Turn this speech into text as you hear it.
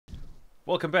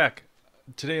Welcome back.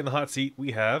 Today in the hot seat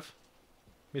we have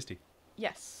Misty.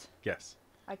 Yes. Yes.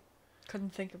 I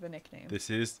couldn't think of a nickname. This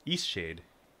is Eastshade.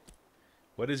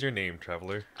 What is your name,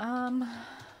 traveler?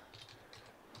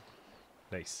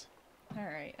 Nice.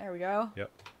 Alright, there we go.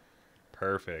 Yep.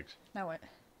 Perfect. Now what?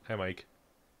 Hi, Mike.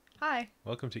 Hi.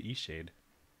 Welcome to Eastshade.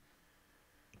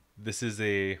 This is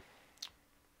a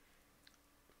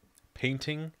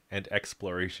painting and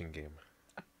exploration game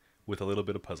with a little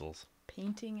bit of puzzles.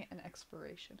 Painting and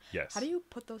exploration. Yes. How do you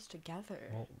put those together?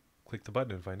 Well, click the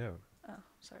button and find out. Oh,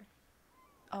 sorry.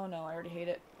 Oh no, I already hate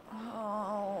it.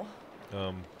 Oh.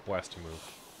 Blast to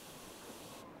move.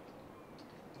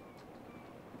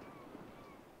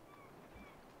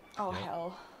 Oh, Yep.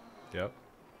 hell. Yep.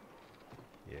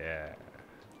 Yeah.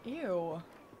 Ew.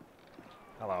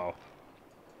 Hello.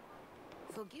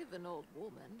 Forgive an old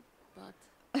woman, but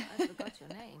I forgot your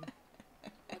name.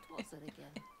 What was it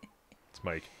again? It's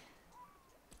Mike.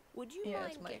 Would you Yeah,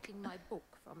 it's mind Mike. getting my book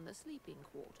from the sleeping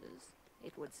quarters?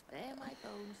 It would spare my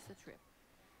bones the trip.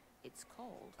 It's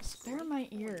called Spare my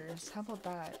ears. How about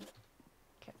that?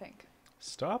 Can't think.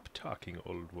 Stop talking,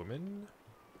 old woman.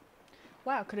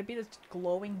 Wow, could it be this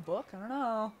glowing book? I don't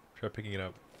know. Try picking it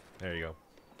up. There you go.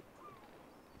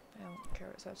 I don't care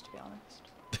what it says, to be honest.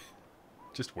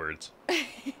 Just words.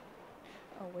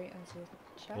 Oh, wait, and it's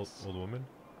a chest. Old woman?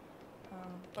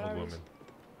 But Old I was- woman.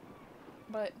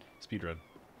 But Speedrun.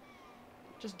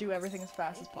 just do everything as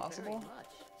fast as Thank you very possible. much.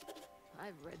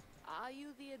 I've read. Are you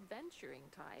the adventuring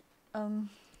type?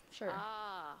 Sure.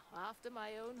 Ah, after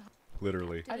my own.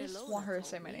 Literally. I just want her to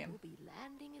say my We name. will be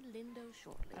landing in Lindo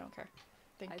shortly. I don't care.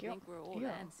 Thank I you. think we're all Ew.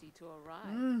 antsy to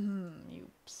arrive. You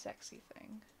sexy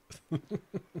thing.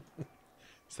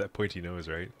 It's that pointy nose,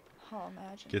 right? Oh,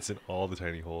 imagine. Gets in all the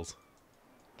tiny holes.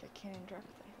 Get cannon directly.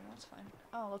 That's fine.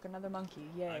 Oh, look, another monkey.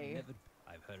 I've Yay. never.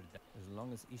 I've heard that. As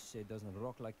long as Eastshade doesn't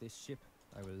rock like this ship,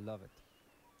 I will love it.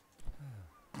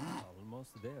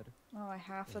 Almost there. Oh, I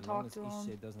have to As long talk as to him.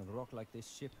 Eastshade doesn't rock like this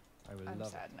ship, I will I'm love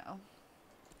sad now.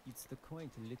 it. It's the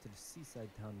quaint little seaside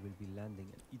town we'll be landing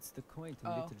in. It's the quaint Oh.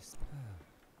 little.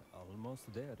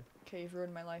 Almost there. Okay, you've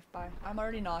ruined my life. Bye. I'm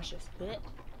already nauseous. Blech.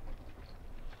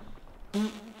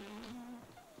 Oh,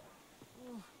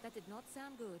 that did not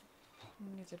sound good.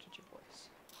 Neither did your voice.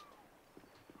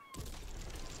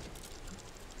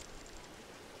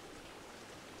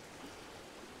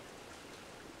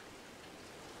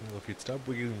 Well, if you'd stop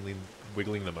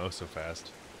wiggling the mouse so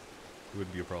fast, it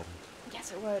wouldn't be a problem.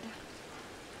 Yes, it would.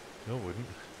 No, it wouldn't.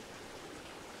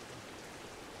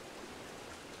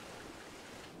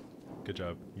 Good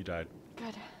job. You died.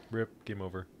 Good. Rip. Game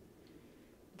over.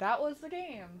 That was the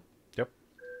game. Yep.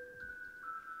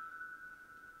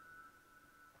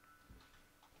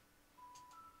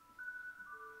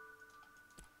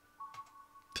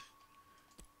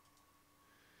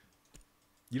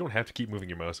 You don't have to keep moving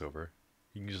your mouse over.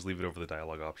 You can just leave it over the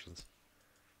dialogue options.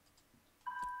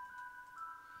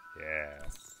 Yeah.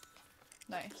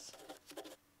 Nice.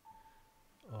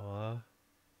 Aww.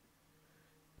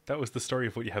 That was the story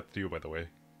of what you have to do, by the way.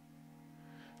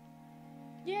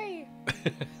 Yay!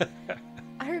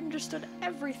 I understood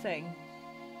everything.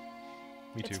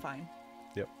 Me too. It's fine.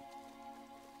 Yep.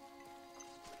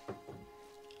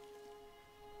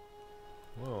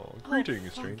 Well, greetings,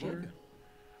 fuck stranger. it.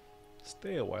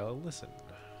 Stay a while and listen.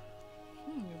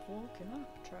 You've woken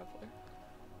up, traveler.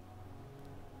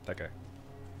 That guy.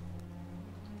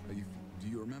 Do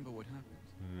you remember what happened?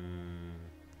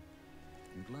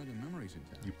 I'm glad your memory's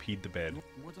intact. You peed the bed.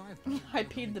 What I've done, I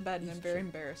peed the bed and I'm East very Shade.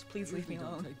 embarrassed. Please I leave me usually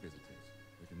don't alone. take visitors,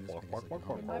 but in this Walk, case, walk, I walk, can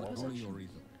walk, only walk, follow walk. your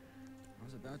reason. I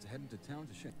was about to head into town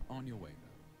to ship. On your way,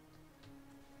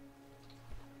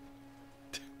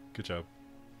 though. Good job.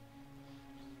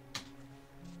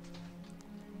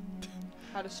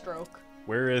 Had a stroke.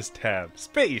 Where is tab?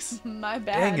 Space! My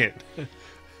bad. Dang it!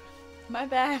 My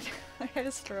bad. I had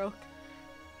a stroke.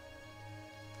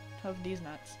 Of these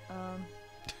nuts.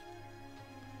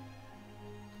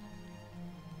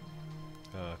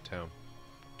 Town.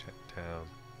 Town.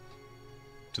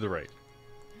 To the right.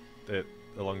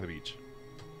 Along the beach.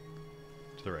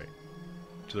 To the right.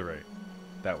 To the right.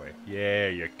 That way. Yeah,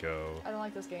 you go. I don't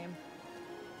like this game.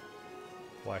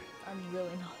 Why? I'm really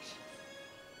not.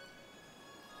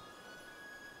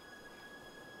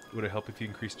 Would it help if you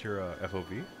increased your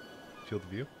FOV? Field of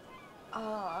view?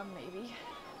 Maybe.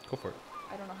 Go for it.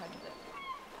 I don't know how to do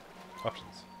that.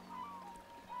 Options.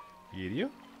 Video?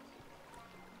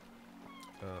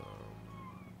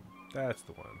 That's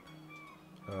the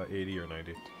one. 80 or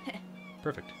 90.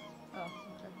 Perfect. Oh,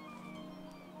 okay.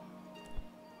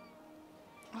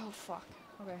 Oh, fuck.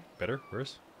 Okay. Better?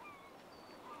 Worse?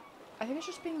 I think it's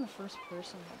just being the first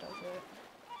person that does it.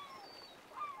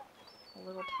 a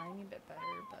little tiny bit better,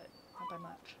 but not by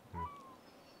much.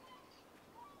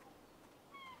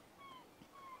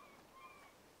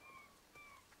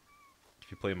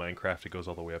 If you play Minecraft, it goes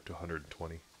all the way up to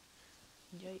 120.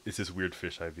 Yikes. It's this weird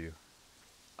fisheye view.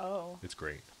 Oh. It's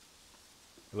great.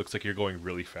 It looks like you're going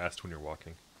really fast when you're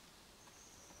walking.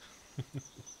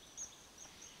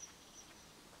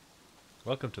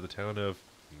 Welcome to the town of...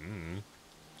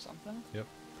 Something? Yep.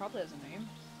 Probably has a name.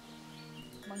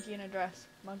 Monkey in a dress.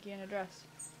 Monkey in a dress.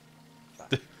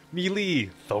 Fuck. Melee!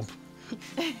 Thump.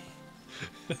 Maybe.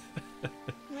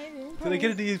 Did I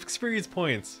get any experience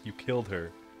points? You killed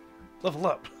her. Level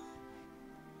up!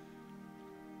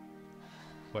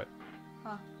 What?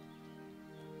 Huh.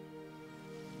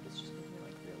 It's just making me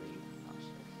like really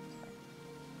nauseous.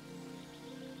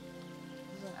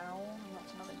 This is an owl, and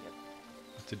that's another gift.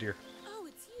 It's a deer. Oh,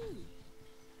 it's you.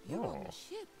 You're on Oh. the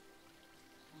ship.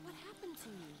 What happened to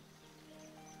you?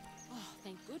 Oh,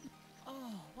 thank goodness.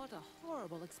 Oh, what a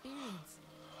horrible experience.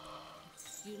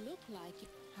 You look like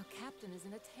our captain is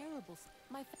in a terrible...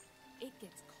 It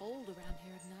gets cold around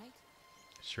here at night.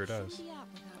 Sure does. Be out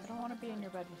without I don't want to be in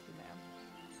your bed with you,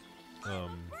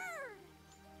 ma'am.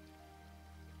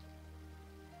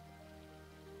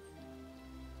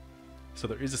 So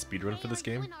there is a speedrun for this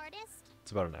game.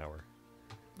 It's about an hour.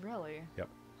 Really? Yep.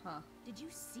 Huh. Did you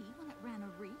see when it ran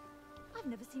a reef? I've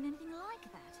never seen anything like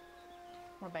that.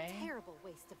 We're bang. Terrible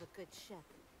waste of a good ship.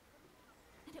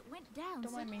 And it went down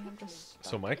Don't so mind me, I'm quickly. just...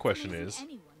 So my It's question amazing is,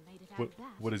 anyone made it out what of that.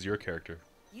 what is your character?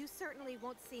 You certainly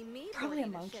won't see me Probably a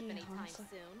boarding monkey, ship anytime honestly.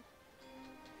 soon.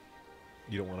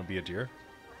 You don't want to be a deer?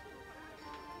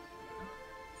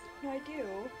 No, I do.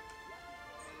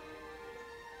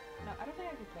 No, I don't think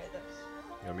I can play this.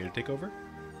 You want me to take over?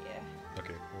 Yeah.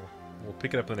 Okay, we'll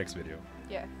pick it up in the next video.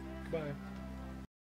 Yeah. Goodbye.